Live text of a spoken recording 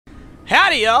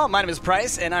Howdy, y'all. My name is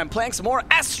Price, and I'm playing some more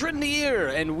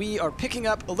Astroneer, and we are picking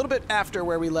up a little bit after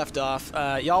where we left off.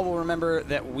 Y'all will remember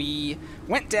that we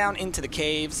went down into the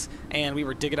caves, and we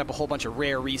were digging up a whole bunch of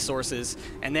rare resources,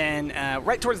 and then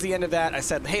right towards the end of that, I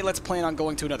said, hey, let's plan on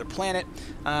going to another planet,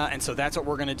 and so that's what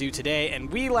we're going to do today. And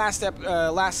we last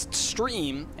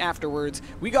stream afterwards,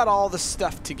 we got all the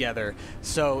stuff together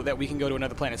so that we can go to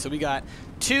another planet. So we got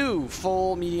 2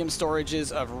 full medium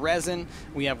storages of resin.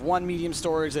 We have 1 medium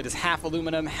storage that is half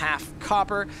aluminum, half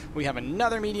copper. We have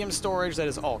another medium storage that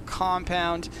is all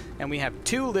compound, and we have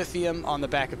 2 lithium on the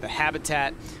back of the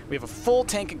habitat. We have a full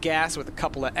tank of gas with a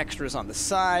couple of extras on the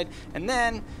side, and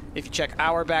then if you check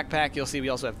our backpack, you'll see we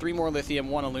also have 3 more lithium,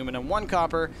 1 aluminum, 1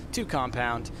 copper, 2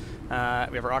 compound. We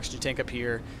have our oxygen tank up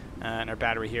here, and our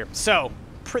battery here. So,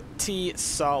 pretty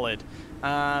solid.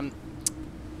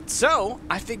 So,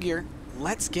 I figure,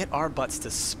 let's get our butts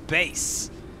to space.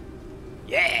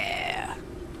 Yeah!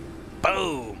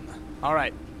 Boom!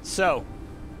 Alright, so,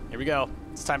 here we go.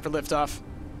 It's time for liftoff.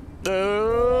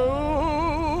 Oh!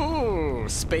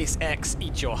 SpaceX,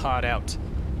 eat your heart out.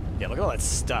 Yeah, look at all that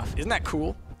stuff. Isn't that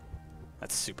cool?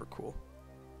 That's super cool.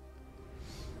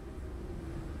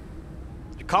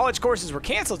 Your college courses were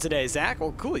canceled today, Zach.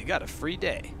 Well, cool. You got a free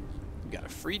day. You got a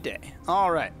free day.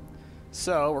 All right.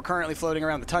 So, we're currently floating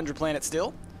around the tundra planet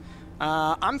still.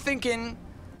 I'm thinking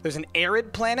there's an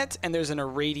arid planet and there's an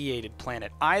irradiated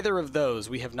planet. Either of those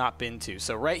we have not been to.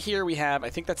 So, right here we have, I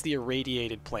think that's the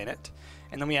irradiated planet.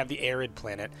 And then we have the arid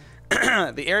planet.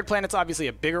 The arid planet's obviously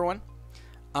a bigger one.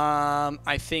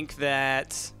 I think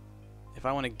that if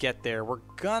I want to get there, we're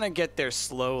gonna get there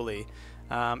slowly.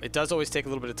 It does always take a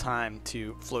little bit of time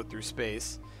to float through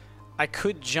space. I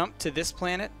could jump to this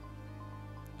planet.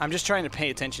 I'm just trying to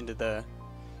pay attention to the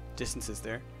distances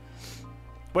there.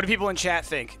 What do people in chat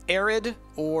think? Arid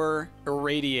or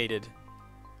irradiated?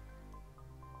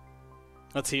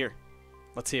 Let's hear.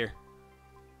 Let's hear.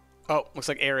 Oh, looks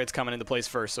like arid's coming into place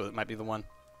first, so it might be the one.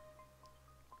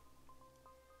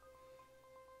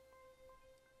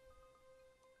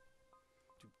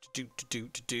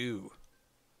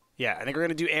 Yeah, I think we're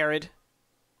going to do arid.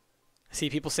 I see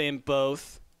people saying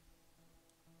both.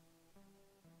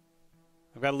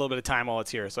 I've got a little bit of time while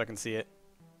it's here so I can see it.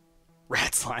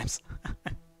 Rat slimes.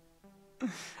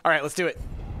 All right, let's do it.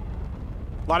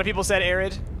 A lot of people said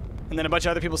arid, and then a bunch of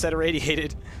other people said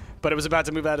irradiated, but it was about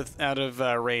to move out of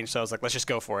range, so I was like, let's just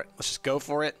go for it. Let's just go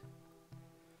for it.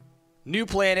 New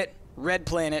planet, red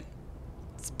planet.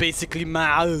 It's basically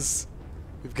Mars.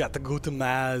 We've got to go to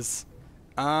Mars.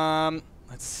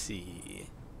 Let's see.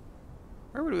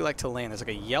 Where would we like to land? There's like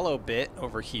a yellow bit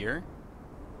over here.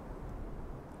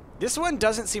 This one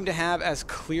doesn't seem to have as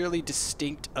clearly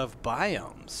distinct of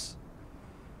biomes.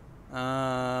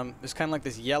 There's kind of like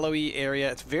this yellowy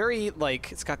area. It's very,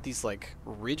 like, it's got these, like,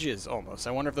 ridges almost.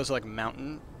 I wonder if those are, like,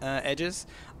 mountain edges.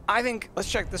 I think,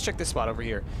 let's check this spot over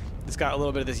here. It's got a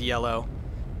little bit of this yellow,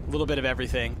 a little bit of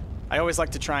everything. I always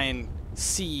like to try and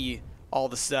see all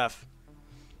the stuff.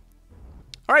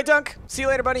 All right, Dunk. See you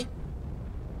later, buddy.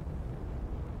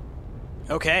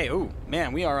 Okay. Ooh,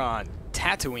 man, we are on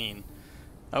Tatooine.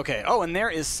 Okay. Oh, and there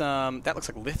is some, that looks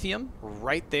like lithium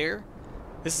right there.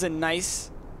 This is a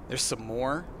nice, there's some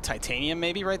more titanium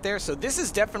maybe right there. So this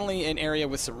is definitely an area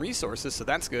with some resources, so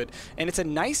that's good. And it's a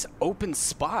nice open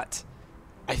spot.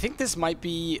 I think this might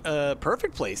be a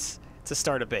perfect place to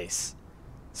start a base.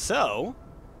 So,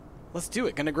 let's do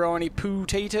it. Gonna grow any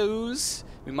potatoes?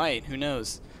 We might, who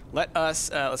knows. Let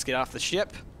us, let's get off the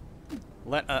ship.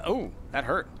 Oh, that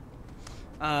hurt.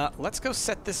 Let's go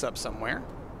set this up somewhere.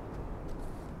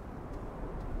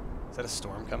 Is that a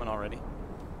storm coming already?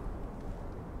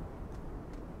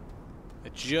 I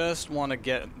just want to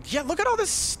get... Yeah, look at all this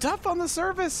stuff on the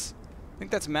surface. I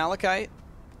think that's malachite.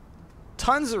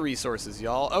 Tons of resources,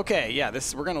 y'all. Okay, yeah,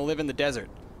 we're going to live in the desert.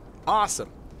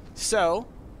 Awesome. So,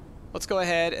 let's go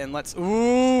ahead and let's...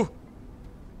 Ooh!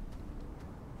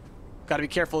 Got to be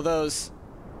careful of those.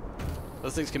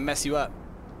 Those things can mess you up.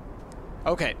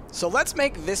 Okay, so let's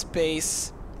make this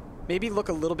base maybe look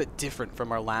a little bit different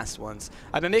from our last ones.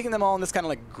 I've been making them all in this kind of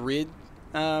like grid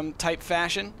type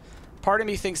fashion. Part of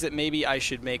me thinks that maybe I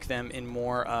should make them in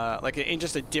more, like in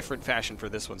just a different fashion for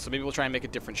this one. So maybe we'll try and make a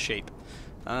different shape.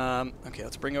 Okay,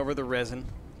 let's bring over the resin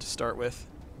to start with.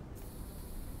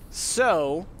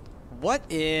 So, what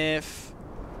if...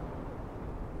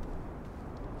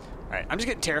 Alright, I'm just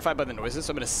getting terrified by the noises,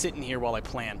 so I'm going to sit in here while I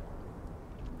plan.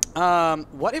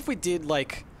 What if we did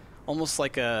like, almost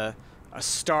like a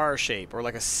star shape, or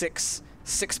like a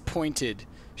six-pointed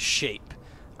shape?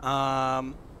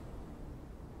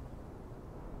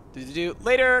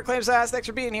 Later, Claim Sass, thanks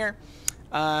for being here.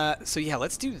 So yeah,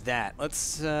 let's do that.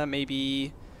 Let's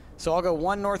maybe... So I'll go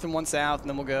one north and one south, and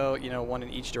then we'll go, you know, one in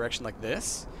each direction like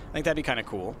this. I think that'd be kind of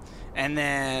cool. And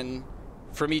then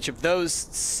from each of those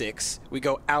 6, we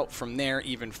go out from there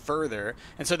even further.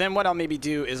 And so then what I'll maybe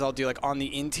do is I'll do, like, on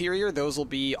the interior, those will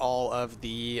be all of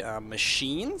the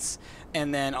machines.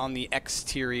 And then on the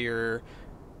exterior,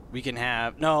 we can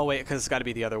have... No, wait, because it's got to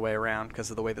be the other way around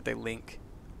because of the way that they link.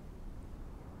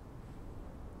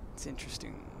 It's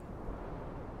interesting.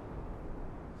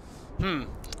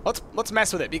 Let's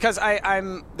mess with it because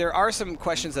there are some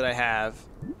questions that I have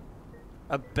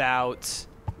about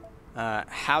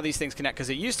how these things connect,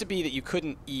 because it used to be that you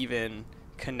couldn't even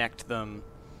connect them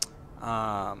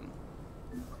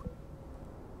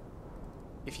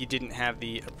if you didn't have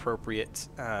the appropriate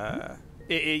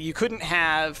you couldn't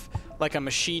have like a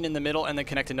machine in the middle and then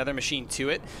connect another machine to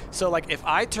it. So like if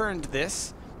I turned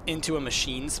this into a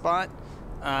machine spot,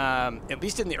 at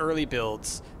least in the early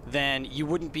builds, then you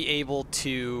wouldn't be able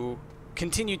to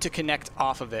continue to connect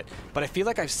off of it. But I feel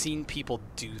like I've seen people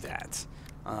do that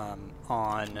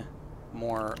on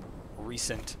more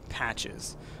recent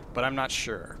patches, but I'm not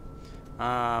sure.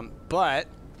 But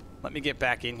let me get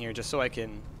back in here just so I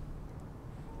can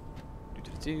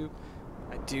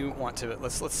I do want to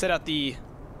let's set out the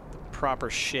proper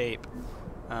shape.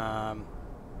 No,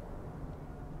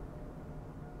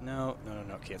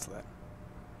 cancel that.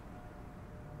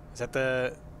 Is that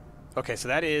the... Okay, so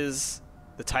that is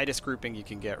the tightest grouping you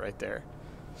can get right there.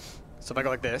 So if I go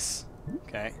like this,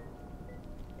 okay.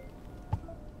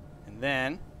 And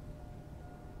then...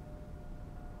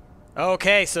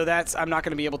 Okay, so that's... I'm not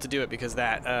going to be able to do it because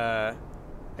that...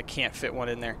 I can't fit one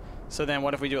in there. So then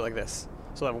what if we do it like this?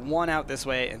 So we'll have 1 out this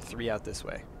way and 3 out this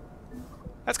way.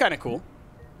 That's kind of cool.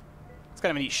 It's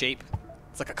kind of a neat shape.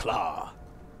 It's like a claw.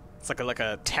 It's like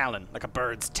a talon, like a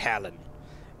bird's talon.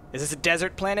 Is this a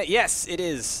desert planet? Yes, it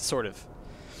is, sort of.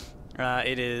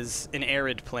 It is an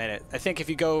arid planet. I think if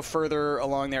you go further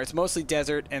along there, it's mostly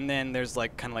desert, and then there's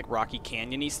like kind of like rocky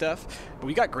canyon-y stuff. But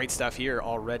we got great stuff here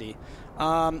already.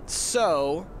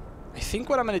 So I think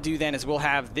what I'm going to do then is we'll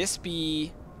have this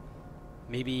be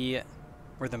maybe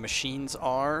where the machines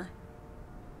are.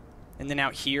 And then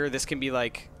out here, this can be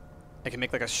like, I can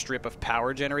make like a strip of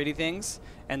power generating things,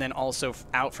 and then also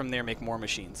out from there make more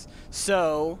machines.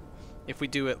 So if we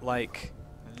do it like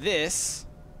this,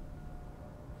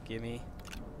 gimme,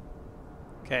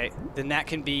 okay, then that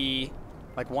can be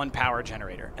like 1 power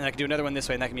generator, and I can do another one this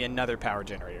way, and that can be another power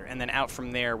generator, and then out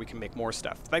from there we can make more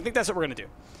stuff. I think that's what we're gonna do.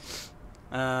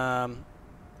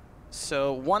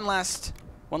 So one last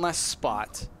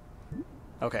spot.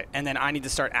 Okay, and then I need to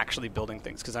start actually building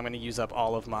things because I'm gonna use up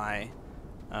all of my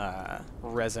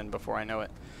resin before I know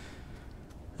it.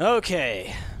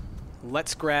 Okay,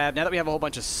 let's grab, now that we have a whole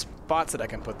bunch of spots that I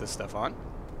can put this stuff on,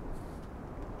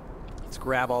 let's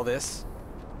grab all this,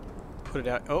 put it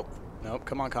out. Oh, nope,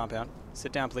 come on, compound.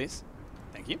 Sit down, please.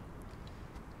 Thank you.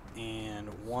 And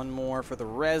 1 more for the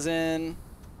resin.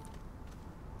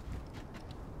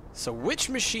 So which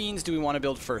machines do we want to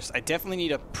build first? I definitely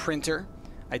need a printer.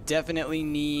 I definitely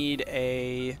need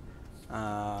a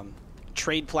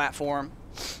trade platform.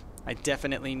 I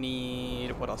definitely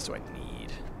need, what else do I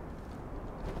need?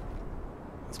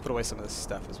 Let's put away some of this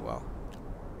stuff as well.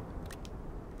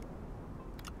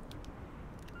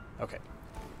 Okay,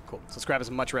 cool. So let's grab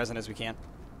as much resin as we can.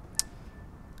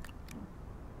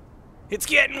 It's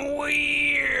getting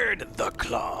weird! The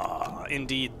claw.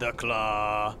 Indeed, the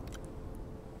claw.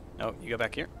 No, you go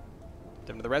back here.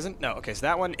 Done with the resin? No, okay, so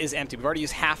that one is empty. We've already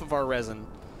used half of our resin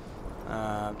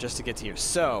just to get to here.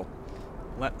 So,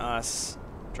 let us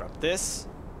drop this.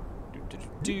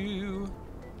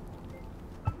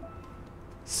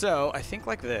 So, I think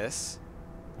like this.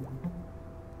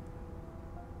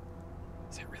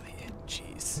 Is that really it?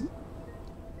 Jeez.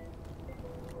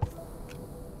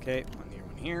 Okay, 1 here,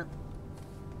 1 here.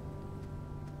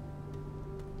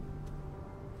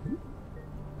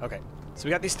 Okay, so we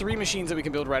got these 3 machines that we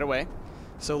can build right away.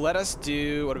 So let us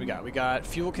do, what do we got? We got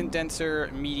fuel condenser,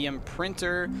 medium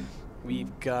printer.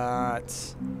 We've got,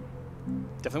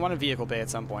 definitely want a vehicle bay at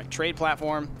some point. Trade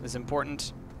platform is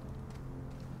important.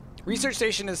 Research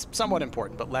station is somewhat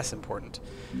important, but less important.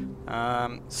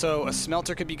 So a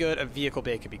smelter could be good, a vehicle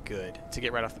bay could be good to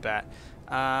get right off the bat.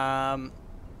 I'm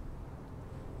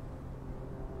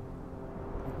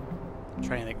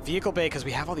trying to think. Vehicle bay, because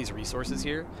we have all these resources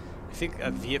here. I think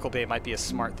a vehicle bay might be a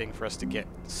smart thing for us to get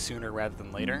sooner rather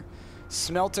than later.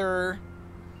 Smelter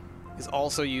is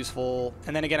also useful.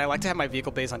 And then again, I like to have my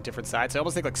vehicle bays on different sides. So I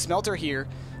almost think like smelter here,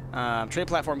 trade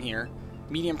platform here,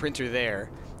 medium printer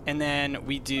there, and then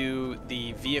we do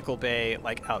the vehicle bay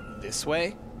like out this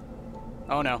way.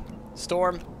 Oh no,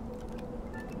 Storm.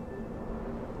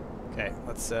 Okay,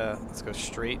 let's go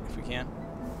straight if we can.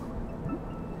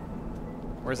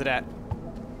 Where's it at?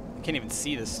 I can't even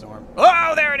see this storm.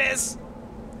 Oh, there it is!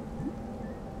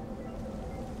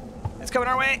 It's coming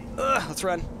our way. Ugh, let's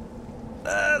run.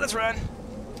 Let's run.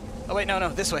 Oh wait, no,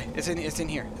 this way. It's in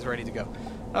here. It's ready to go.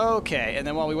 Okay, and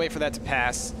then while we wait for that to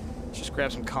pass, let's just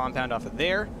grab some compound off of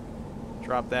there.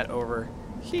 Drop that over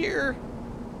here.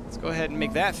 Let's go ahead and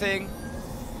make that thing.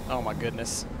 Oh my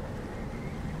goodness.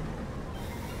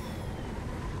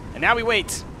 And now we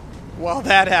wait while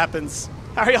that happens.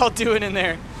 How are y'all doing in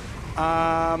there?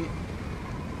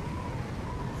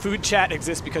 Food chat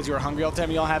exists because you are hungry all the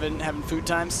time. Y'all having food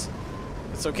times?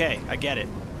 It's okay. I get it.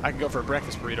 I could go for a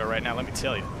breakfast burrito right now, let me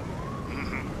tell you.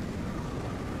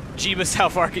 Jeebus, how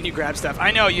far can you grab stuff?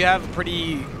 I know, you have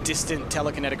pretty distant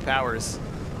telekinetic powers.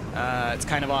 It's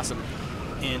kind of awesome,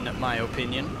 in my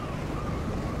opinion.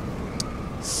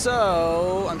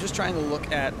 So, I'm just trying to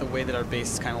look at the way that our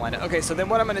base is kind of lined up. Okay, so then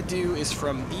what I'm going to do is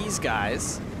from these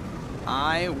guys,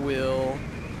 I will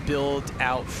build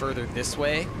out further this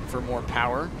way for more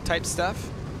power type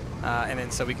stuff. And then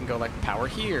so we can go like power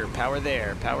here, power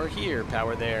there, power here,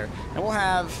 power there. And we'll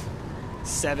have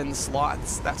 7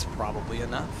 slots. That's probably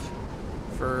enough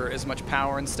for as much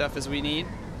power and stuff as we need.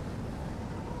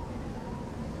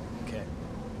 Okay.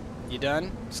 You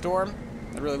done, Storm?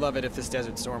 I'd really love it if this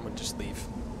desert storm would just leave.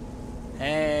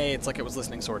 Hey, it's like it was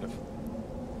listening, sort of.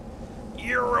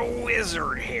 You're a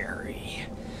wizard, Harry.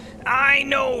 I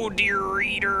know, dear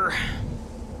reader.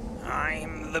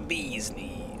 I'm the bee's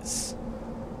knees.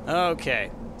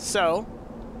 Okay, so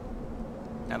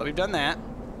now that we've done that,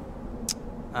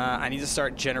 I need to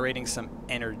start generating some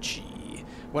energy.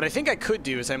 What I think I could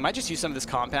do is I might just use some of this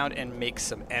compound and make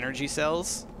some energy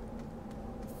cells.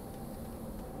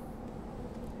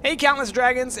 Hey, Countless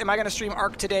Dragons, am I going to stream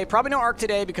Ark today? Probably no Ark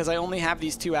today because I only have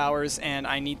these 2 hours and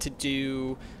I need to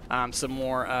do some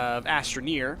more of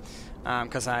Astroneer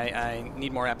because I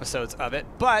need more episodes of it.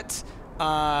 But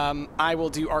I will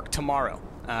do Ark tomorrow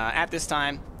at this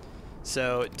time.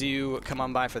 So do come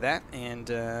on by for that. And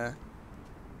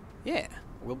yeah,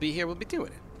 we'll be here. We'll be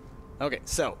doing it. Okay,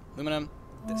 so aluminum,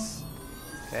 this.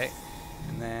 Okay,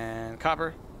 and then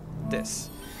copper,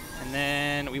 this. And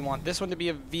then we want this one to be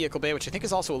a vehicle bay, which I think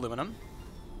is also aluminum,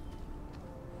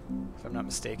 if I'm not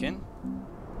mistaken.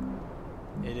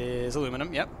 It is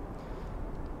aluminum, yep.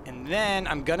 And then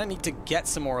I'm going to need to get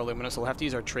some more aluminum, so we'll have to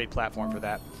use our trade platform for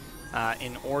that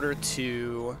in order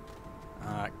to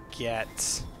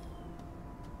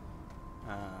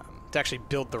to actually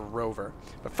build the rover.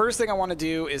 But first thing I want to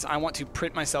do is I want to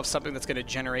print myself something that's going to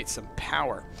generate some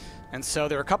power. And so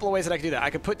there are a couple of ways that I can do that. I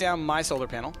could put down my solar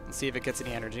panel and see if it gets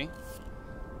any energy.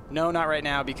 No, not right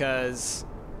now because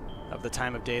of the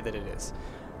time of day that it is.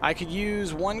 I could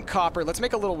use 1 copper. Let's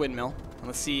make a little windmill. And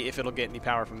let's see if it'll get any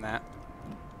power from that.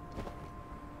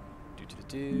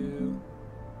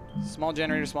 Small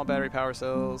generator, small battery power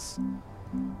cells.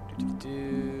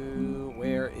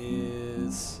 Where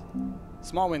is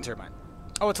small wind turbine?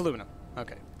 Oh, it's aluminum.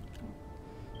 Okay.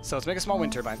 So let's make a small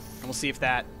wind turbine, and we'll see if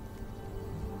that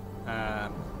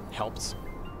helps.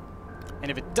 And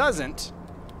if it doesn't,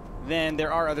 then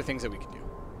there are other things that we can do.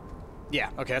 Yeah,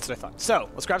 okay, that's what I thought. So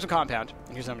let's grab some compound,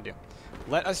 and here's what I'm going to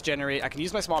do. Let us generate. I can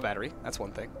use my small battery. That's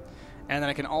one thing. And then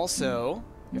I can also,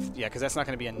 because that's not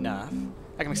going to be enough,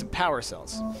 I can make some power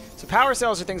cells. So power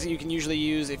cells are things that you can usually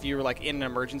use if you're like in an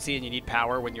emergency and you need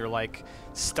power when you're like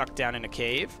stuck down in a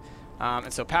cave.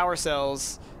 And so power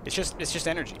cells, it's just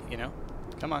energy, you know?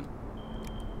 Come on.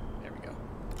 There we go.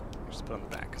 Just put it on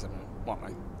the back because I want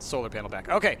my solar panel back.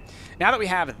 Okay, now that we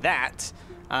have that,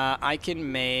 I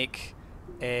can make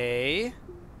a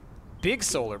big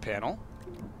solar panel.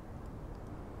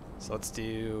 So let's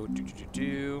do.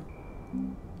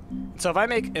 So if I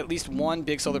make at least 1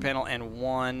 big solar panel and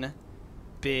 1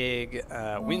 big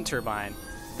wind turbine,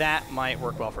 that might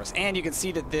work well for us. And you can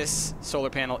see that this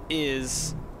solar panel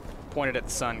is pointed at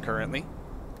the sun currently. So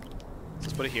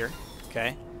let's put it here,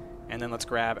 okay? And then let's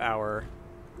grab our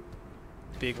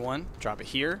big one, drop it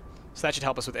here. So that should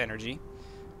help us with energy.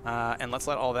 And let's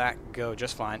let all that go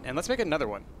just fine. And let's make another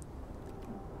one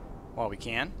while we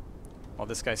can. While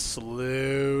this guy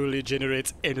slowly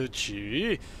generates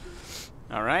energy.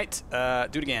 All right,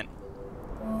 do it again.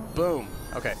 Boom.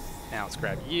 Okay, now let's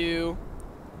grab you.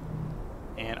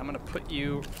 And I'm going to put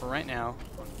you, for right now,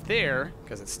 there,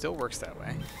 because it still works that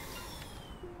way.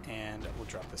 And we'll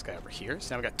drop this guy over here.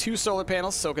 So now we've got 2 solar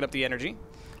panels soaking up the energy.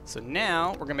 So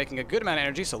now we're making a good amount of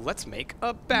energy, so let's make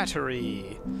a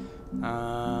battery.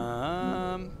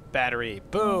 Battery.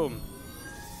 Boom.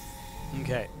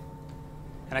 Okay.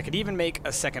 And I could even make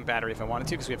a second battery if I wanted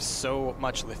to, because we have so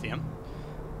much lithium,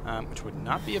 which would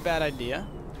not be a bad idea.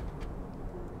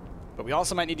 But we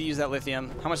also might need to use that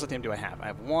lithium. How much lithium do I have? I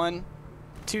have 1,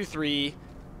 2, 3,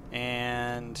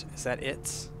 and is that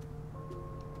it?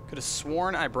 Could have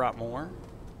sworn I brought more.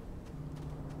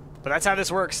 But that's how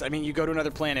this works. I mean, you go to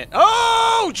another planet.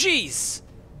 Oh, jeez!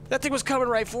 That thing was coming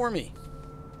right for me.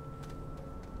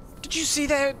 Did you see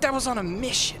that? That was on a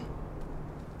mission.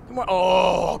 Oh,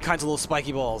 all kinds of little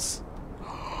spiky balls.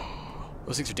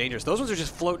 Those things are dangerous. Those ones are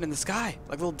just floating in the sky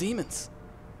like little demons.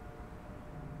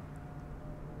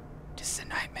 This is a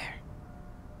nightmare.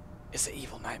 It's an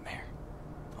evil nightmare.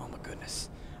 Oh my goodness.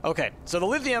 Okay, so the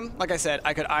lithium, like I said,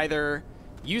 I could either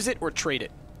use it or trade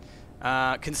it.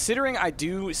 Considering I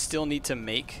do still need to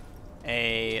make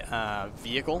a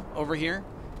vehicle over here,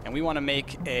 and we want to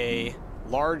make a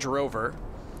large rover,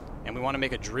 and we want to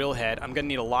make a drill head, I'm going to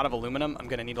need a lot of aluminum. I'm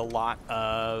going to need a lot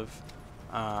of...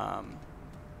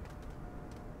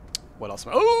 what else?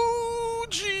 Oh,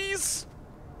 jeez!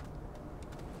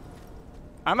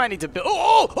 I might need to build...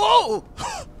 Oh!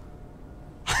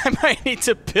 I might need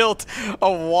to build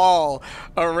a wall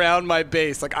around my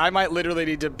base. Like, I might literally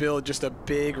need to build just a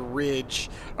big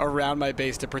ridge around my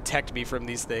base to protect me from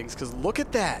these things. Because look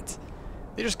at that.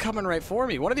 They're just coming right for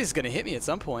me. One of these is going to hit me at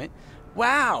some point.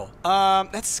 Wow.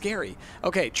 That's scary.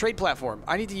 Okay, trade platform.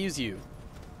 I need to use you.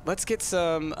 Let's get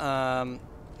some... oh,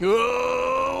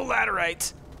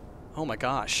 laterite. Oh, my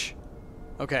gosh.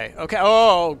 Okay. Okay.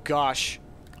 Oh, gosh.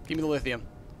 Give me the lithium.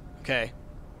 Okay.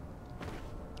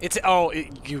 It's... Oh,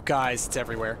 you guys, it's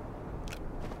everywhere.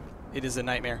 It is a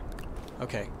nightmare.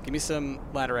 Okay. Give me some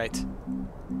laterite.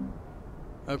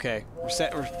 Okay. We're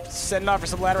setting off for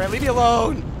some laterite. Leave me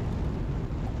alone!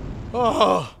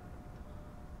 Oh!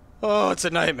 Oh, it's a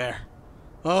nightmare.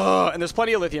 Oh, and there's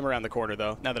plenty of lithium around the corner,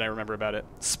 though, now that I remember about it.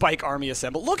 Spike army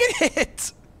assemble. Look at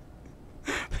it!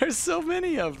 There's so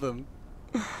many of them.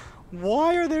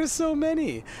 Why are there so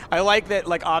many? I like that,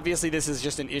 like, obviously this is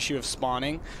just an issue of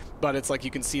spawning, but it's like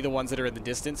you can see the ones that are in the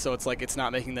distance, so it's like it's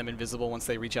not making them invisible once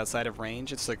they reach outside of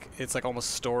range. It's like almost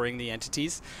storing the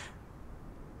entities.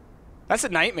 That's a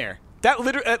nightmare. That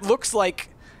literally, it looks like...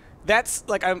 That's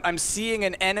like I'm seeing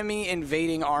an enemy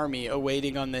invading army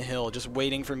awaiting on the hill, just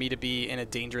waiting for me to be in a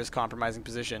dangerous, compromising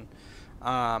position.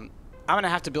 I'm going to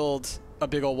have to build a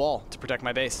big old wall to protect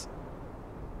my base.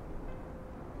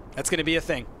 That's going to be a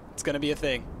thing. It's going to be a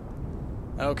thing.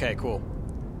 Okay, cool.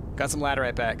 Got some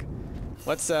laterite back.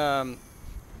 Let's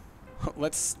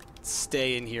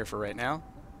stay in here for right now.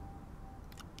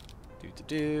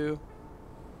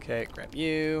 Okay, grab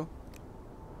you.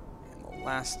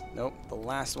 The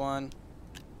last one.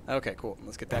 Okay, cool.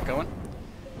 Let's get that going.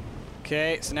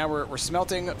 Okay, so now we're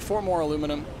smelting 4 more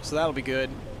aluminum, so that'll be good.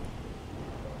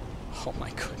 Oh my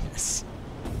goodness.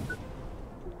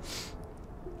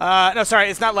 No, sorry,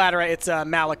 it's not laterite. It's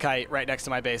malachite right next to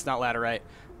my base, not laterite.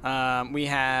 We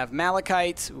have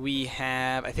malachite. We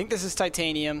have, I think this is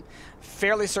titanium.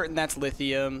 Fairly certain that's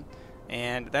lithium,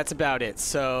 and that's about it.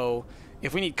 So...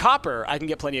 if we need copper, I can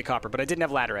get plenty of copper, but I didn't have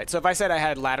laterite. So if I said I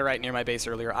had laterite near my base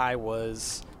earlier, I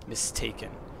was mistaken.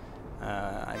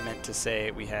 I meant to say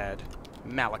we had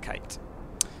malachite.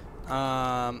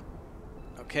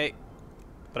 Okay.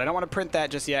 But I don't want to print that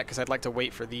just yet because I'd like to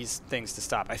wait for these things to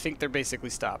stop. I think they're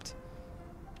basically stopped.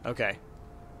 Okay.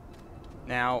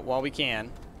 Now, while we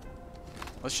can,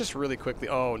 let's just really quickly...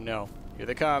 Oh, no. Here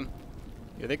they come.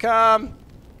 Here they come.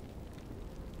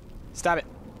 Stop it.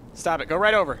 Stop it. Go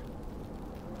right over.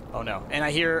 Oh no, and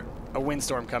I hear a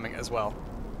windstorm coming as well.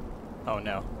 Oh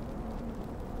no.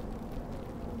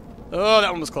 Oh, that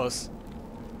one was close.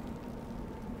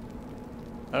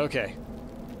 Okay.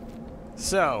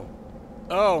 So.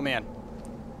 Oh man.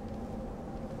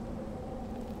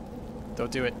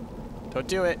 Don't do it. Don't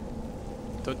do it.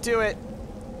 Don't do it.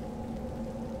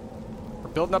 We're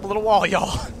building up a little wall,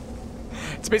 y'all.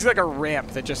 It's basically like a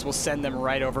ramp that just will send them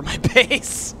right over my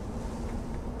base.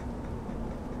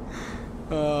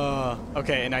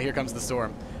 Okay, and now here comes the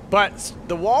storm. But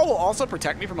the wall will also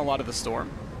protect me from a lot of the storm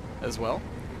as well.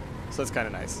 So that's kind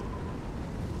of nice.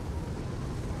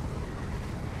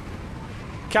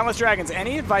 Countless Dragons,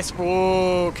 any advice?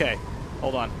 Okay,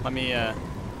 hold on. Let me do a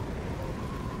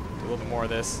little bit more of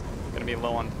this. Going to be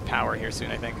low on power here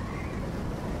soon, I think.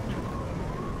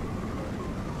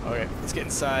 Okay, let's get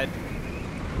inside.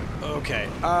 Okay.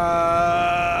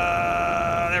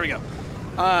 There we go.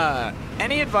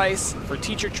 Any advice for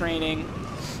teacher training?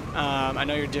 I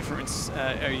know your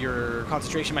your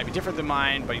concentration might be different than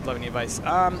mine, but you'd love any advice.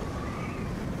 I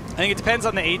think it depends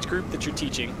on the age group that you're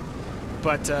teaching,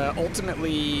 but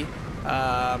ultimately,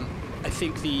 I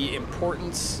think the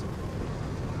importance.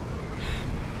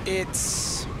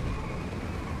 it's...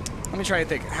 Let me try to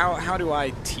think. How do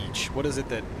I teach? What is it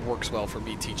that works well for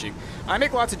me teaching? I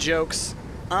make lots of jokes.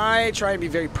 I try and be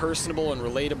very personable and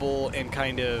relatable and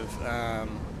kind of...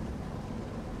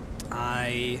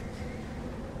 I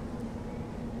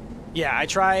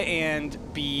try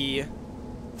and be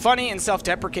funny and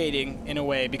self-deprecating in a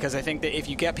way, because I think that if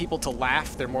you get people to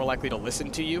laugh, they're more likely to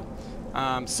listen to you.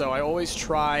 So I always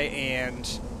try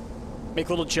and make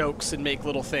little jokes and make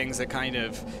little things that kind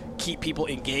of keep people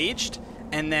engaged.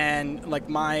 And then, like,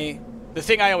 the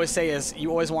thing I always say is you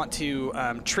always want to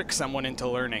trick someone into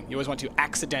learning. You always want to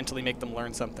accidentally make them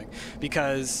learn something.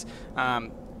 Because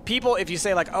people, if you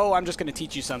say, like, oh, I'm just going to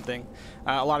teach you something,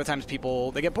 a lot of times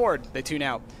people, they get bored. They tune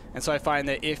out. And so I find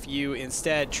that if you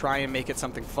instead try and make it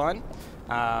something fun,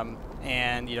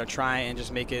 and, you know, try and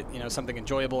just make it, you know, something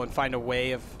enjoyable and find a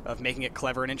way of making it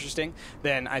clever and interesting,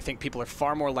 then I think people are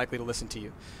far more likely to listen to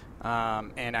you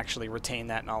and actually retain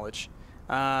that knowledge.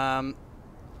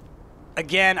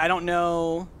 Again, I don't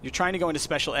know. You're trying to go into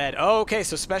special ed. Oh, okay,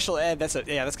 so special ed, that's going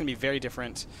to be very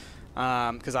different,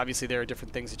 because obviously there are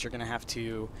different things that you're going to have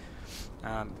to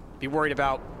be worried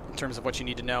about in terms of what you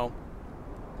need to know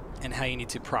and how you need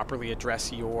to properly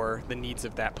address the needs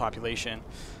of that population.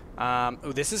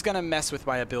 Oh, this is going to mess with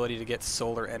my ability to get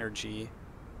solar energy.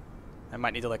 I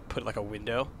might need to, like, put, like, a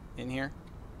window in here.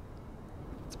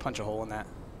 Let's punch a hole in that.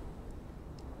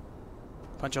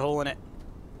 Punch a hole in it.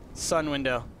 Sun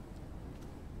window.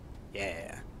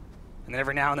 Yeah. And then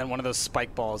every now and then one of those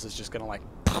spike balls is just going to, like,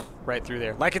 right through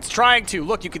there. Like it's trying to.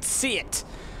 Look, you could see it.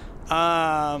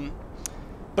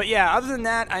 But yeah, other than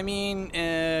that, I mean,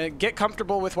 get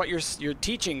comfortable with what you're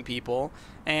teaching people,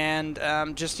 and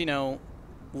just, you know,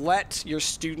 let your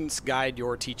students guide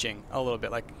your teaching a little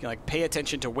bit. Like pay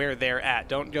attention to where they're at.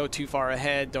 Don't go too far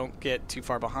ahead. Don't get too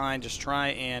far behind. Just try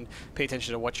and pay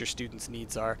attention to what your students'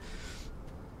 needs are.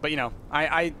 But, you know,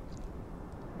 I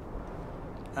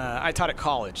taught at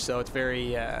college, so it's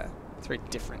very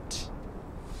different.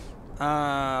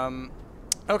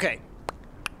 Okay.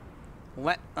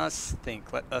 Let us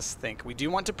think. We do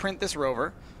want to print this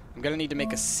rover. I'm going to need to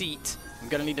make a seat. I'm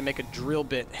going to need to make a drill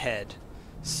bit head.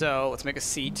 So let's make a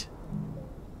seat.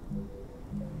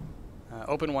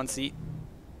 Open one seat.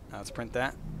 Let's print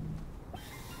that.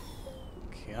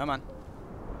 Come on.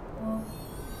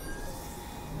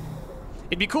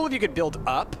 It'd be cool if you could build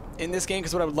up in this game,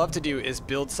 because what I would love to do is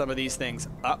build some of these things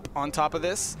up on top of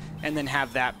this and then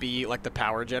have that be like the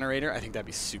power generator. I think that'd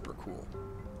be super cool.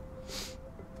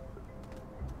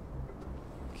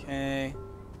 Okay.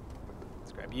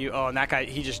 Let's grab you. Oh, and that guy,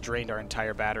 he just drained our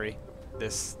entire battery.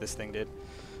 This thing did.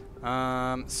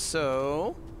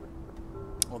 So,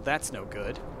 well, that's no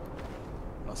good.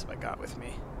 What else have I got with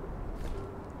me?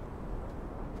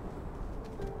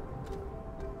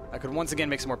 I could once again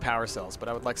make some more power cells, but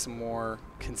I would like some more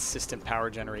consistent power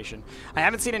generation. I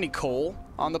haven't seen any coal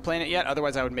on the planet yet,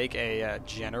 otherwise I would make a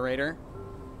generator.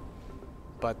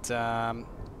 But,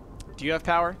 do you have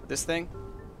power, this thing?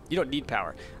 You don't need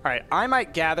power. Alright, I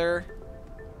might gather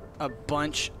a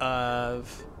bunch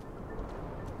of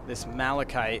this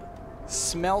malachite,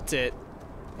 smelt it,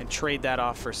 and trade that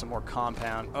off for some more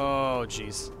compound. Oh,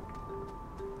 jeez.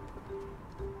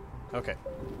 Okay.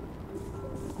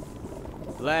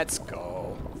 Let's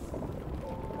go.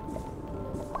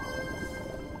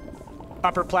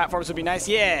 Upper platforms would be nice.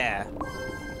 Yeah.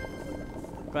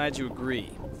 Glad you agree.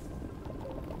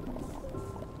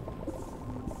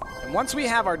 And once we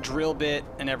have our drill bit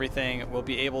and everything, we'll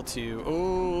be able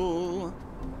to...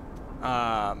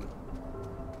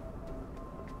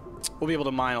 we'll be able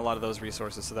to mine a lot of those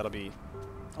resources, so that'll be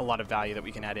a lot of value that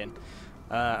we can add in.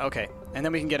 Okay. And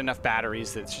then we can get enough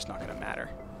batteries that it's just not going to matter.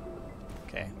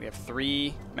 Okay, we have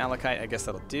 3 malachite. I guess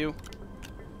that'll do.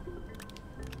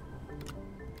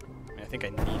 I think I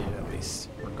need it at least,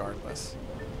 regardless.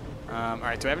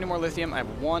 Alright, do I have any more lithium? I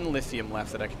have 1 lithium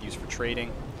left that I could use for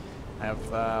trading. I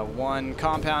have 1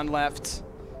 compound left.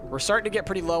 We're starting to get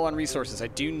pretty low on resources. I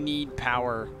do need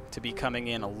power to be coming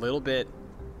in a little bit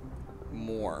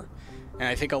more. And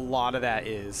I think a lot of that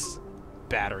is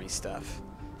battery stuff.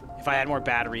 If I had more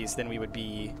batteries, then we would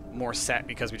be more set,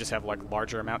 because we just have like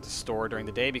larger amount to store during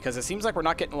the day, because it seems like we're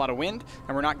not getting a lot of wind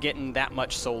and we're not getting that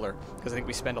much solar, because I think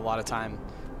we spend a lot of time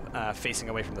facing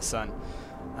away from the sun.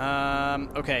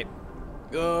 Okay.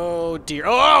 Oh dear.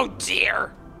 Oh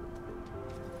dear!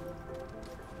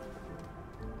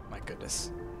 My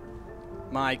goodness.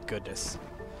 My goodness.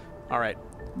 Alright.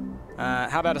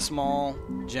 How about a small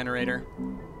generator?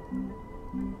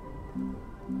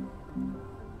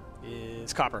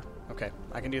 It's copper. Okay,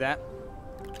 I can do that.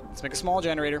 Let's make a small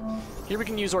generator. Here we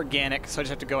can use organic, so I just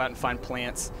have to go out and find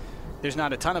plants. There's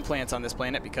not a ton of plants on this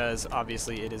planet because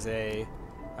obviously it is a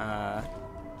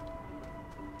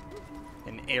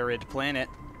an arid planet.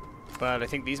 But I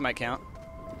think these might count.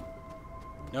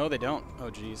 No, they don't. Oh,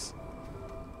 jeez.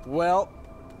 Well.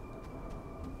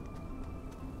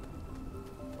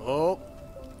 Oh.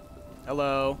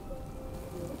 Hello.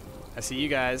 I see you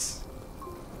guys.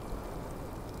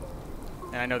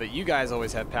 And I know that you guys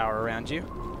always have power around you.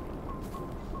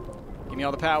 Give me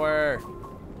all the power.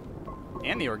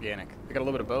 And the organic. I got a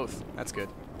little bit of both. That's good.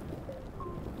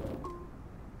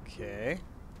 Okay.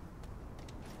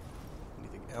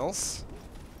 Anything else?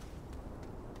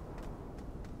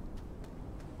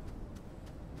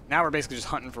 Now we're basically just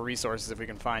hunting for resources if we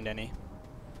can find any.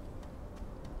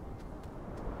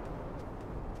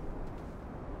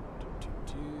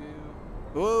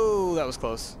 Whoa, that was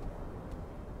close.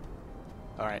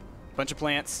 Alright, bunch of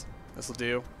plants. This'll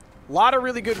do. A lot of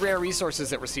really good rare resources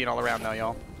that we're seeing all around though,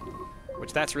 y'all.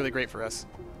 Which that's really great for us.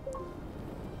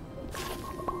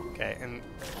 Okay, and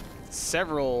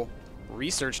several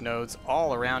research nodes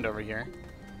all around over here.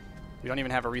 We don't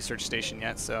even have a research station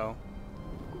yet, so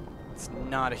it's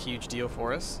not a huge deal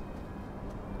for us.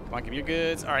 Come on, give me your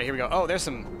goods. Alright, here we go. Oh, there's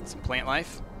some plant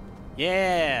life.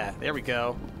 Yeah, there we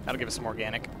go. That'll give us some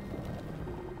organic.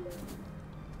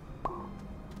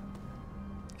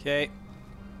 Okay.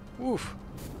 Oof.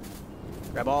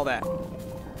 Grab all that.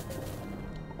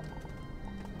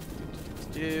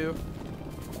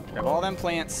 Grab all them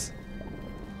plants.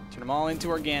 Turn them all into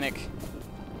organic.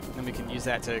 And then we can use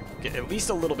that to get at least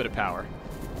a little bit of power.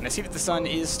 And I see that the sun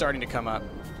is starting to come up.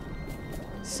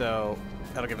 So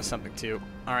that'll give us something too.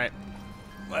 Alright.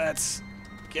 Let's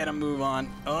get a move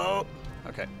on. Oh!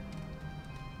 Okay.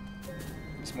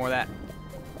 Some more of that.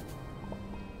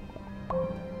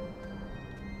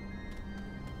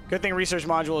 Good thing research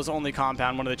module is only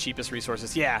compound, one of the cheapest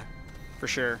resources. Yeah, for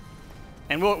sure.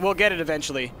 And we'll get it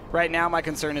eventually. Right now, my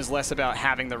concern is less about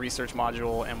having the research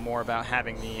module and more about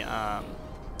having the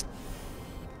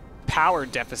power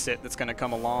deficit that's going to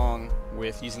come along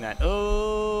with using that.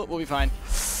 Oh, we'll be fine.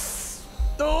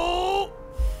 Oh!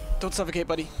 Don't suffocate,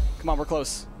 buddy. Come on, we're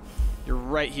close. You're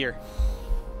right here.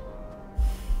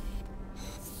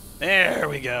 There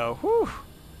we go. Whew.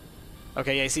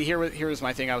 Okay, yeah, see, here's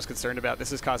my thing I was concerned about.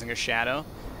 This is causing a shadow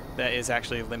that is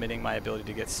actually limiting my ability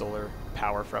to get solar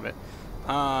power from it.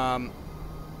 I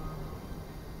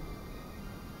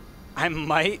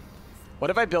might... What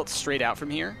if I built straight out from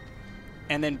here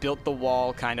and then built the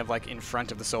wall kind of like in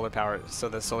front of the solar power so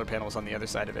the solar panel is on the other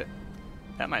side of it?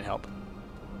 That might help.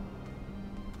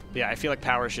 But yeah, I feel like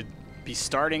power should be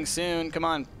starting soon. Come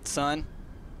on, sun.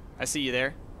 I see you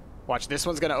there. Watch, this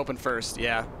one's going to open first.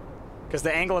 Yeah. Because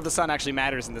the angle of the sun actually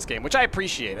matters in this game, which I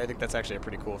appreciate. I think that's actually a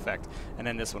pretty cool effect. And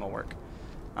then this one will work.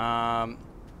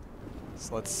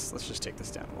 So let's just take this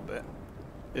down a little bit.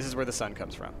 This is where the sun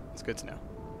comes from. It's good to know.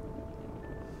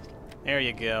 There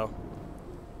you go.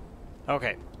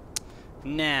 Okay.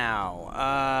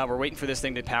 Now, we're waiting for this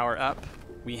thing to power up.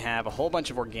 We have a whole bunch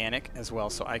of organic as well,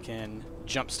 so I can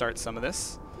jumpstart some of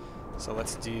this. So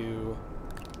let's do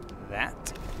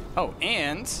that. Oh,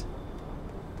 and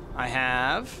I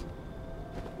have...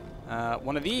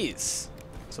 one of these.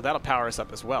 So that'll power us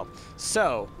up as well.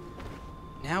 So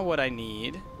now what I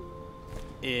need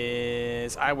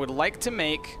is I would like to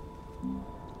make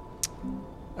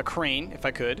a crane, if I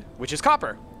could, which is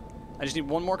copper. I just need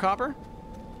one more copper.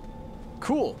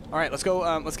 Cool. All right, let's go.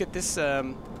 Let's get this. There's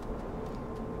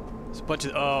a bunch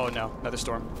of... Oh, no. Another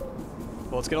storm.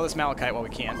 Well, let's get all this malachite while we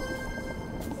can.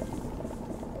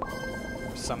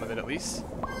 Some of it, at least.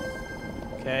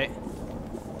 Okay.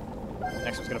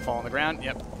 Next one's going to fall on the ground.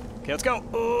 Yep. Okay, let's go.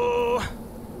 Oh!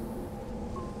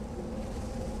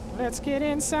 Let's get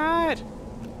inside.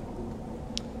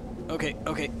 Okay,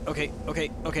 okay, okay, okay,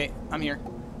 okay. I'm here.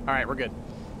 All right, we're good.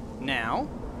 Now...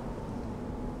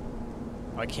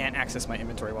 Oh, I can't access my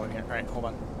inventory while I'm here. All right, hold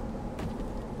on.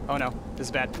 Oh, no. This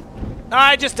is bad.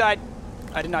 I just died.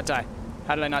 I did not die.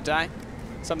 How did I not die?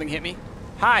 Something hit me.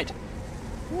 Hide.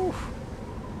 Whew.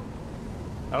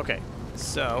 Okay,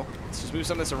 so let's just move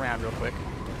some of this around real quick.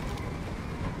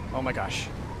 Oh my gosh.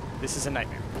 This is a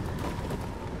nightmare.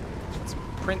 Let's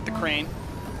print the crane.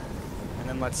 And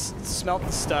then let's smelt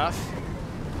the stuff.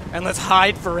 And let's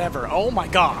hide forever. Oh my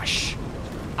gosh.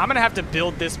 I'm going to have to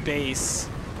build this base.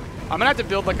 I'm going to have to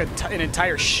build like an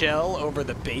entire shell over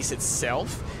the base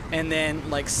itself. And then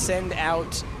like send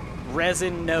out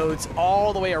resin nodes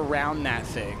all the way around that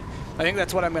thing. I think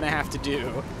that's what I'm going to have to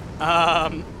do.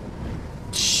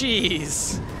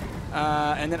 Jeez.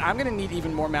 And then I'm going to need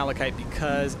even more malachite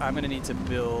because I'm going to need to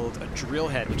build a drill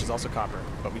head, which is also copper.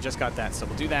 But we just got that, so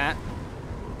we'll do that.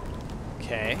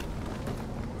 Okay.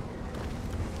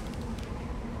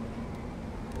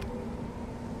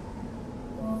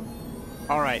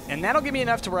 All right, and that'll give me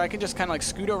enough to where I can just kind of like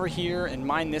scoot over here and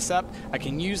mine this up. I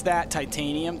can use that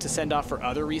titanium to send off for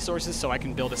other resources, so I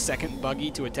can build a second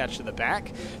buggy to attach to the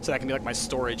back. So that can be like my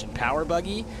storage and power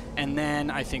buggy, and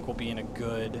then I think we'll be in a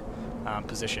good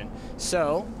position.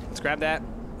 So let's grab that.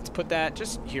 Let's put that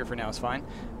just here for now is fine.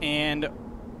 And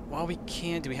while we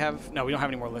can, do we have, no, we don't have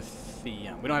any more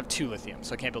lithium. We don't have 2 lithium,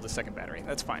 so I can't build a second battery.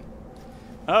 That's fine.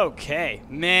 Okay,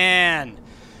 man.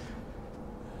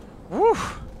 Woo.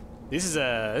 This is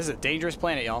a dangerous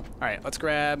planet, y'all. All right, let's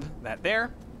grab that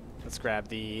there. Let's grab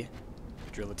the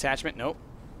drill attachment. Nope.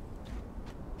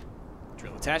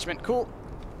 Drill attachment, cool.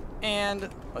 And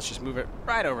let's just move it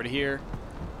right over to here.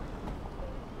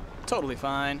 Totally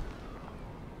fine.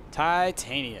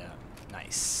 Titanium,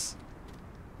 nice.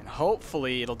 And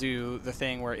hopefully it'll do the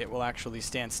thing where it will actually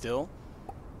stand still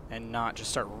and not just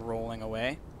start rolling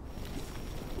away.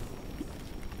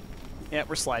 Yeah,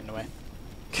 we're sliding away.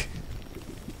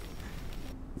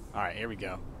 All right, here we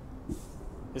go.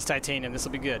 This titanium, this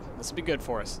will be good. This will be good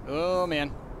for us. Oh,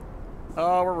 man.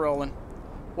 Oh, we're rolling.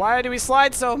 Why do we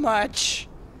slide so much?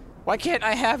 Why can't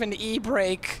I have an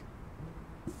e-brake?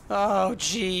 Oh,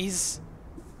 jeez.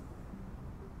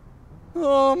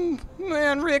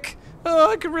 Man, Rick.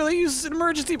 Oh, I could really use an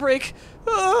emergency brake.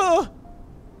 Oh.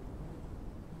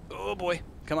 Oh, boy.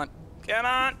 Come on. Come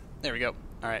on. There we go.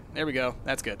 All right, there we go.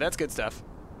 That's good. That's good stuff.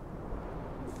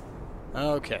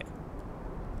 Okay.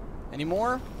 Any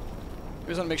more? We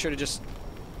just want to make sure to just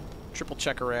triple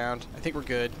check around. I think we're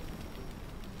good.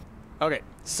 Okay,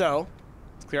 so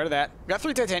let's clear out of that. We got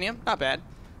 3 titanium, not bad.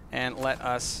 And let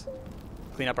us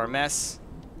clean up our mess.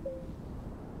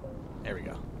 There we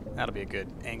go. That'll be a good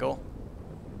angle.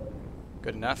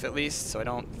 Good enough, at least, so I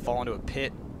don't fall into a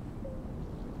pit.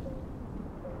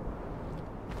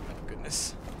 Oh,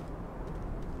 goodness.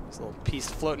 This little piece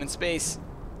floating in space.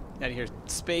 Out of here,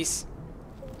 space.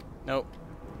 Nope.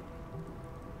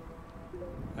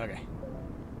 Okay.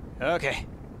 Okay.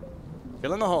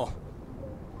 Fill in the hole.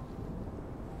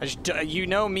 You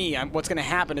know me. What's going to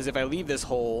happen is if I leave this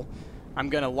hole, I'm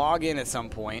going to log in at some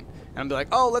point, and I'm going to be like,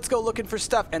 oh, let's go looking for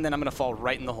stuff, and then I'm going to fall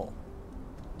right in the hole.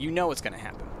 You know what's going to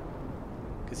happen.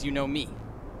 Because you know me.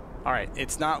 All right.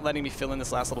 It's not letting me fill in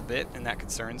this last little bit, and that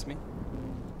concerns me.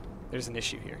 There's an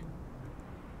issue here.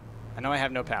 I know I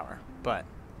have no power, but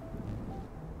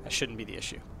that shouldn't be the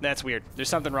issue. That's weird. There's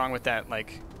something wrong with that,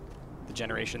 like, the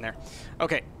generation there.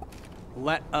 Okay,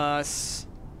 let us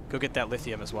go get that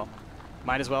lithium as well.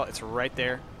 Might as well. It's right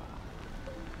there.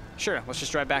 Sure, let's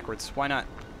just drive backwards. Why not?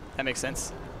 That makes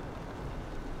sense.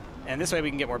 And this way we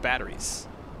can get more batteries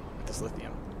with this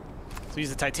lithium. So we use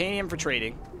the titanium for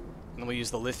trading, and then we'll use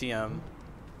the lithium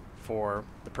for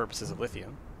the purposes of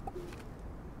lithium.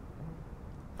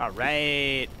 All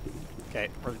right. Okay,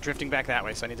 we're drifting back that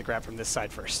way, so I need to grab from this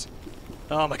side first.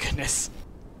 Oh my goodness.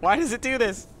 Why does it do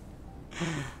this?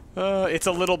 It's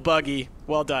a little buggy.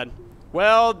 Well done.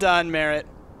 Well done, Merritt.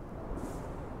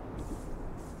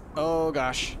 Oh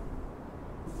gosh.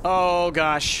 Oh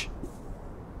gosh.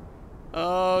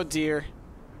 Oh dear.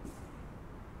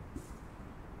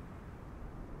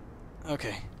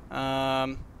 Okay.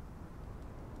 Run,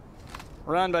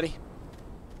 buddy.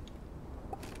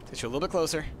 Get you a little bit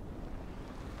closer.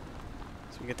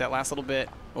 So we get that last little bit.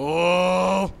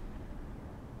 Oh!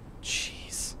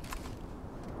 Jeez.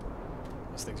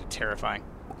 Those things are terrifying.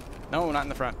 No, not in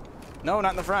the front. No,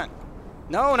 not in the front.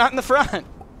 No, not in the front.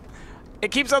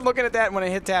 It keeps on looking at that, and when I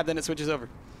hit tab, then it switches over.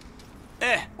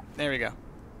 There we go.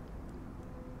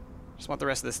 Just want the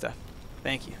rest of this stuff.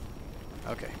 Thank you.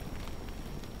 Okay.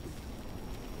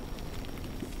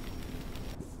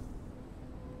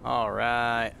 All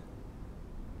right.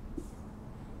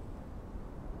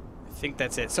 I think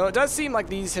that's it. So it does seem like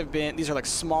these are like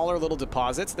smaller little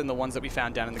deposits than the ones that we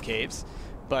found down in the caves,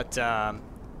 but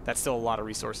that's still a lot of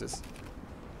resources.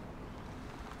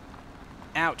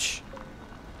 Ouch.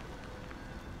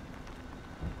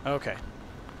 Okay.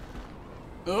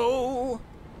 Oh.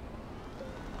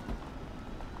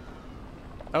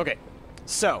 Okay.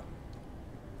 So,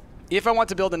 if I want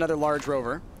to build another large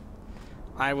rover,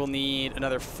 I will need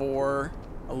another 4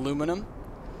 aluminum.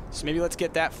 So maybe let's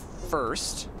get that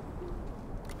first.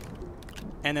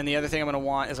 And then the other thing I'm going to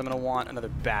want is I'm going to want another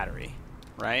battery,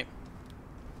 right?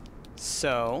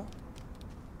 So,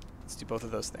 let's do both of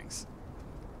those things.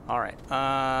 All right.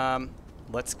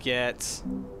 Let's get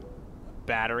a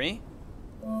battery.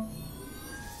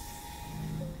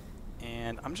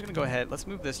 And I'm just going to go ahead. Let's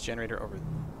move this generator over.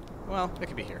 Well, it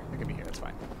could be here. It could be here. That's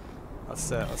fine. Let's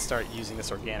start using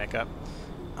this organic up.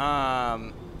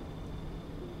 All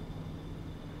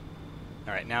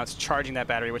right, now it's charging that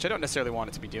battery, which I don't necessarily want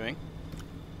it to be doing.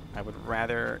 I would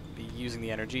rather be using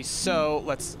the energy. So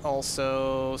let's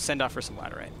also send off for some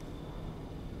laterite.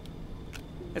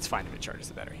 It's fine if it charges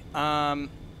the battery.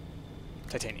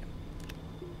 Titanium.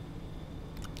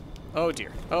 Oh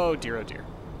dear. Oh dear, oh dear.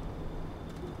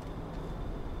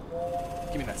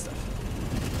 Give me that stuff.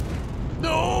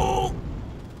 No!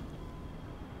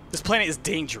 This planet is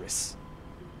dangerous.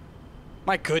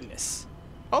 My goodness.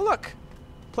 Oh look!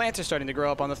 Plants are starting to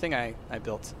grow up on the thing I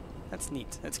built. That's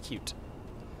neat. That's cute.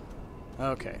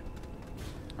 Okay.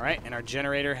 Alright, and our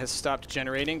generator has stopped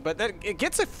generating, but it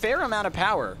gets a fair amount of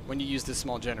power when you use this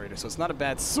small generator, so it's not a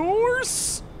bad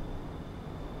source.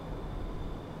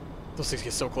 Those things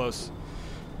get so close.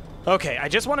 Okay, I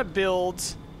just want to build...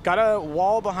 Gotta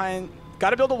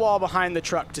build a wall behind the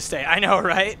truck to stay. I know,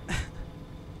 right?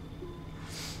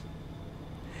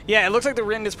 Yeah, it looks like the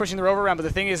wind is pushing the rover around, but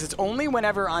the thing is, it's only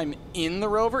whenever I'm in the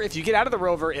rover. If you get out of the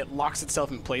rover, it locks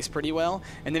itself in place pretty well.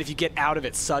 And then if you get out of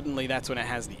it suddenly, that's when it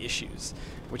has the issues,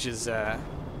 which is a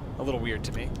little weird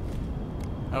to me.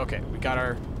 Okay, we got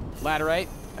our laterite.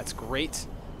 That's great.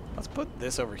 Let's put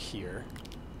this over here.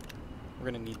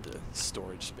 We're going to need the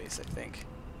storage space, I think.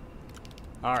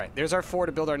 All right, there's our 4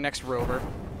 to build our next rover.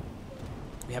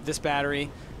 We have this battery.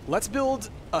 Let's build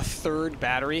a third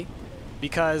battery.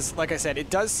 Because, like I said,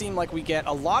 it does seem like we get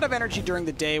a lot of energy during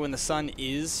the day when the sun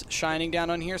is shining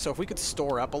down on here. So if we could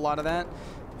store up a lot of that,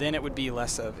 then it would be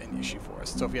less of an issue for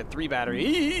us. So if we had 3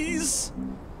 batteries,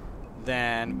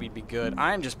 then we'd be good.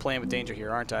 I'm just playing with danger here,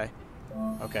 aren't I?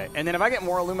 Okay. And then if I get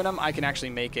more aluminum, I can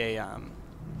actually make a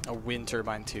wind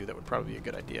turbine too. That would probably be a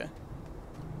good idea.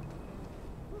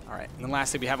 All right. And then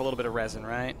lastly, we have a little bit of resin,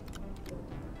 right?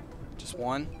 Just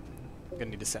 1. I'm going to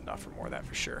need to send off for more of that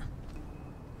for sure.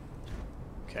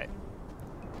 Okay.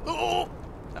 Oh!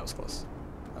 That was close.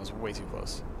 That was way too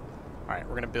close. Alright, we're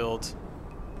going to build...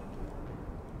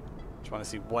 Just want to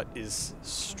see what is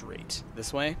straight.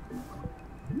 This way?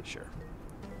 Sure.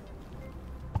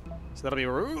 So that'll be...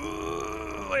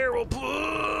 Air will...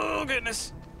 Oh,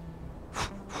 goodness.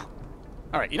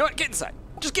 Alright, you know what? Get inside.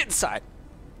 Just get inside.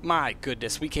 My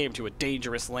goodness, we came to a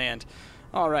dangerous land.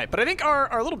 Alright, but I think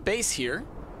our little base here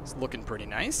is looking pretty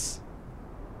nice.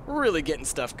 We're really getting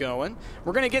stuff going.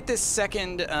 We're going to get this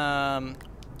second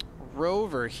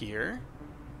rover here.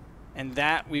 And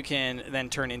that we can then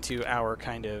turn into our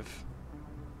kind of...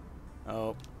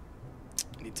 Oh,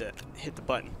 I need to hit the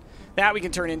button. That we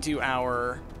can turn into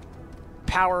our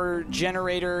power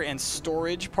generator and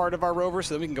storage part of our rover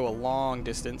so that we can go a long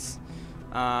distance.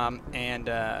 From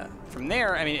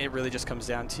there, I mean, it really just comes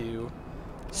down to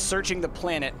searching the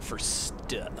planet for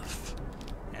stuff.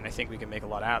 And I think we can make a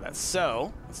lot out of that.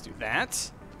 So, let's do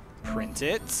that. Print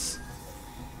it.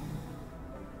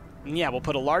 And yeah, we'll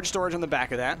put a large storage on the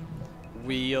back of that.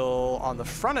 On the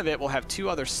front of it, we'll have 2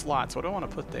 other slots. What do I want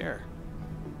to put there?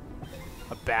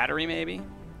 A battery, maybe?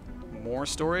 More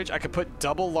storage? I could put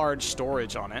double large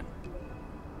storage on it.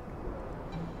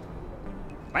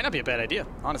 Might not be a bad idea,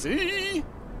 honestly.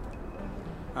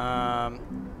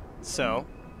 So,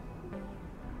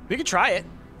 we could try it.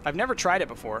 I've never tried it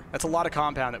before. That's a lot of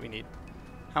compound that we need.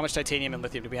 How much titanium and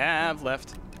lithium do we have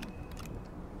left?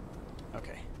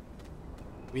 Okay.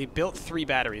 We built 3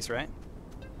 batteries, right?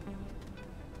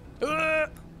 No,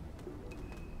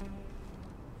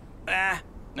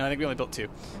 I think we only built 2.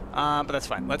 But that's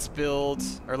fine. Let's build,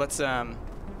 or let's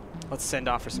send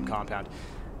off for some compound.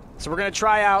 So we're gonna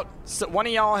try out. So one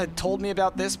of y'all had told me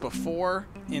about this before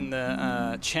in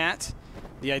the chat.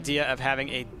 The idea of having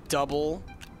a double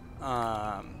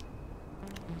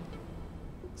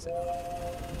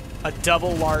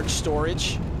large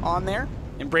storage on there.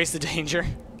 Embrace the danger.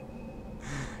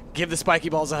 Give the spiky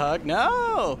balls a hug.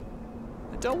 No,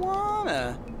 I don't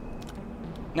wanna.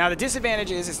 Now the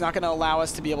disadvantage is it's not going to allow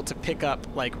us to be able to pick up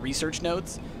like research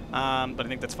nodes, but I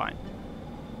think that's fine.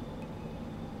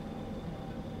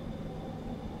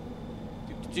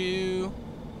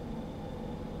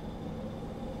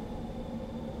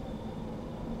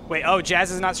 Wait, oh,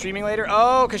 Jazz is not streaming later?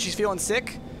 Oh, because she's feeling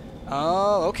sick?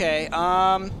 Oh, okay.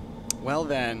 Well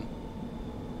then,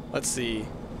 let's see.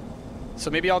 So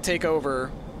maybe I'll take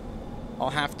over. I'll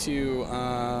have to,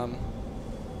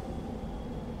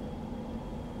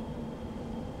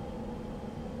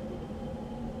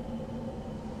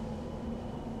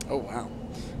 oh,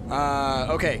 wow.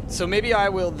 Okay, so maybe I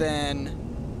will then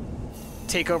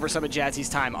take over some of Jazzy's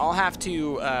time. I'll have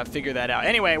to figure that out.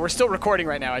 Anyway, we're still recording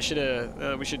right now. We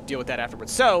should deal with that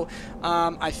afterwards. So,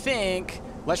 I think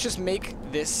let's just make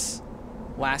this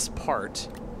last part,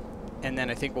 and then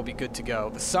I think we'll be good to go.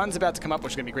 The sun's about to come up,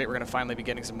 which is going to be great. We're going to finally be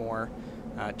getting some more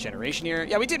generation here.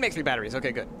 Yeah, we did make 3 batteries.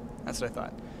 Okay, good. That's what I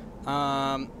thought.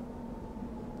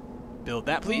 Build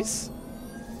that, please.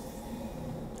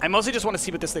 I mostly just want to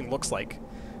see what this thing looks like.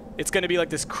 It's going to be like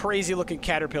this crazy-looking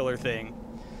caterpillar thing.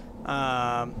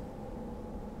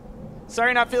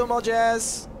 Sorry, not feeling well,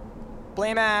 Jazz.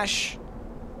 Blame Ash.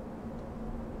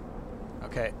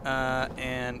 Okay,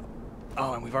 and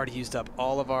we've already used up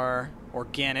all of our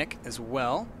organic as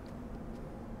well.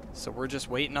 So we're just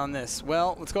waiting on this.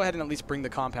 Well, let's go ahead and at least bring the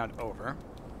compound over.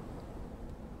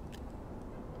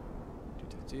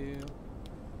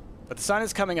 But the sun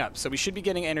is coming up, so we should be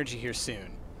getting energy here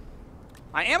soon.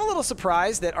 I am a little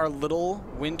surprised that our little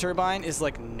wind turbine is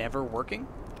like never working.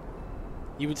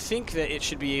 You would think that it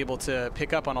should be able to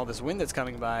pick up on all this wind that's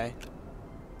coming by.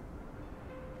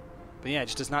 But yeah, it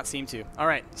just does not seem to. All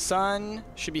right, sun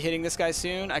should be hitting this guy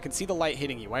soon. I can see the light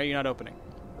hitting you. Why are you not opening?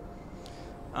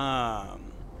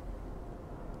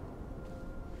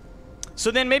 So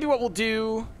then maybe what we'll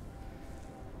do...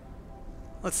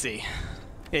 Let's see.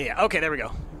 Yeah. Okay, there we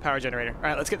go. Power generator. All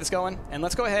right, let's get this going. And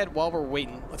let's go ahead while we're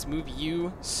waiting. Let's move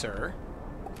you, sir,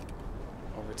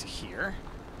 over to here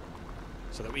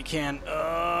so that we can...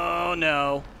 Oh,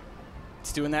 no.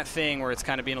 It's doing that thing where it's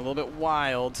kind of being a little bit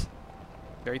wild.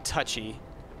 Very touchy.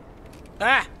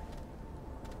 Ah!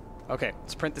 Okay,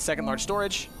 let's print the second large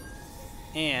storage.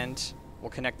 And we'll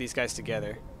connect these guys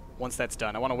together once that's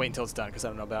done. I want to wait until it's done because I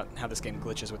don't know about how this game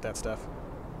glitches with that stuff.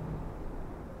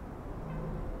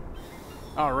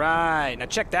 All right, now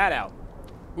check that out.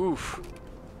 Oof.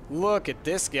 Look at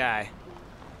this guy.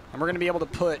 And we're going to be able to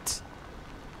put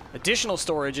additional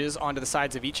storages onto the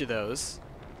sides of each of those.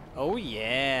 Oh,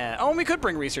 yeah. Oh, and we could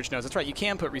bring research nodes. That's right. You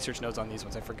can put research nodes on these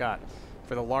ones. I forgot.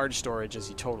 For the large storages,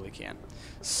 you totally can.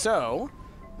 So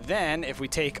then if we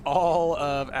take all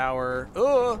of our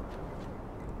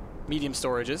medium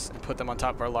storages and put them on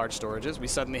top of our large storages, we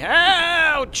suddenly,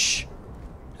 ouch,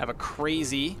 have a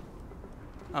crazy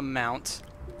amount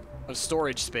of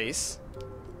storage space.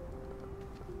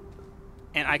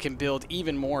 And I can build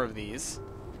even more of these.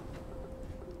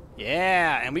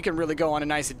 Yeah, and we can really go on a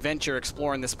nice adventure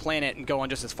exploring this planet and go on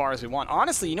just as far as we want.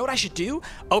 Honestly, you know what I should do?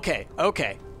 Okay.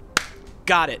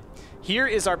 Got it. Here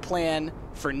is our plan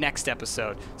for next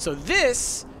episode. So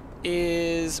this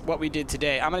is what we did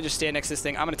today. I'm going to just stand next to this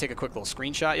thing. I'm going to take a quick little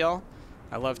screenshot, y'all.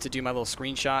 I love to do my little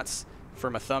screenshots for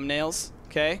my thumbnails,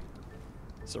 okay?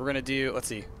 So we're going to do, let's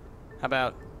see. How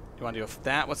about, you want to do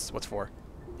that? What's for?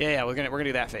 Yeah, we're going to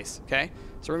do that face, okay?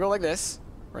 So we're going to go like this.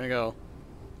 We're going to go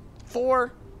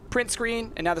 4, print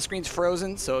screen, and now the screen's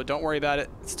frozen, so don't worry about it.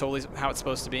 It's totally how it's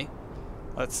supposed to be.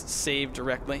 Let's save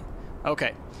directly.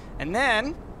 Okay. And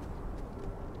then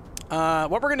what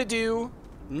we're going to do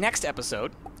next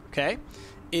episode, okay,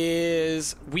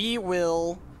 is we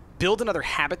will build another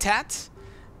habitat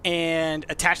and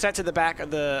attach that to the back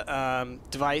of the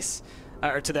device,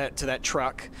 or to that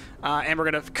truck, and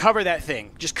we're going to cover that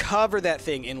thing. Just cover that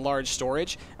thing in large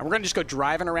storage, and we're going to just go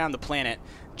driving around the planet,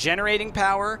 generating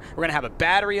power. We're going to have a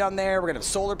battery on there. We're going to have a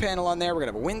solar panel on there. We're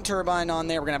going to have a wind turbine on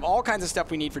there. We're going to have all kinds of stuff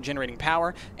we need for generating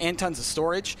power and tons of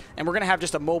storage. And we're going to have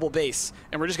just a mobile base.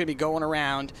 And we're just going to be going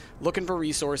around looking for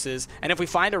resources. And if we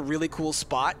find a really cool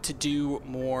spot to do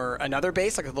another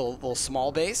base, like a little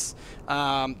small base,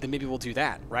 then maybe we'll do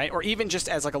that, right? Or even just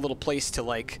as like a little place to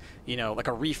like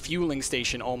a refueling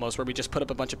station almost, where we just put up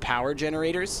a bunch of power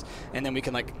generators and then we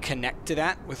can like connect to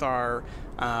that with our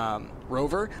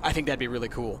rover. I think that'd be really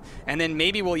cool. And then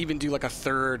maybe we'll even do like a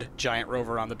third giant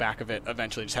rover on the back of it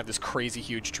eventually, just have this crazy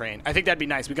huge train. I think that'd be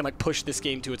nice. We can like push this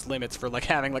game to its limits for like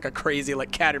having like a crazy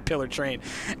like caterpillar train.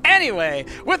 Anyway,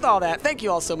 with all that, thank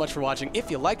you all so much for watching. If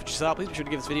you liked what you saw, please be sure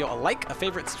to give this video a like, a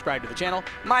favorite, subscribe to the channel.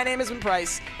 My name is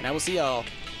Price, and I will see y'all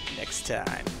next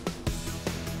time.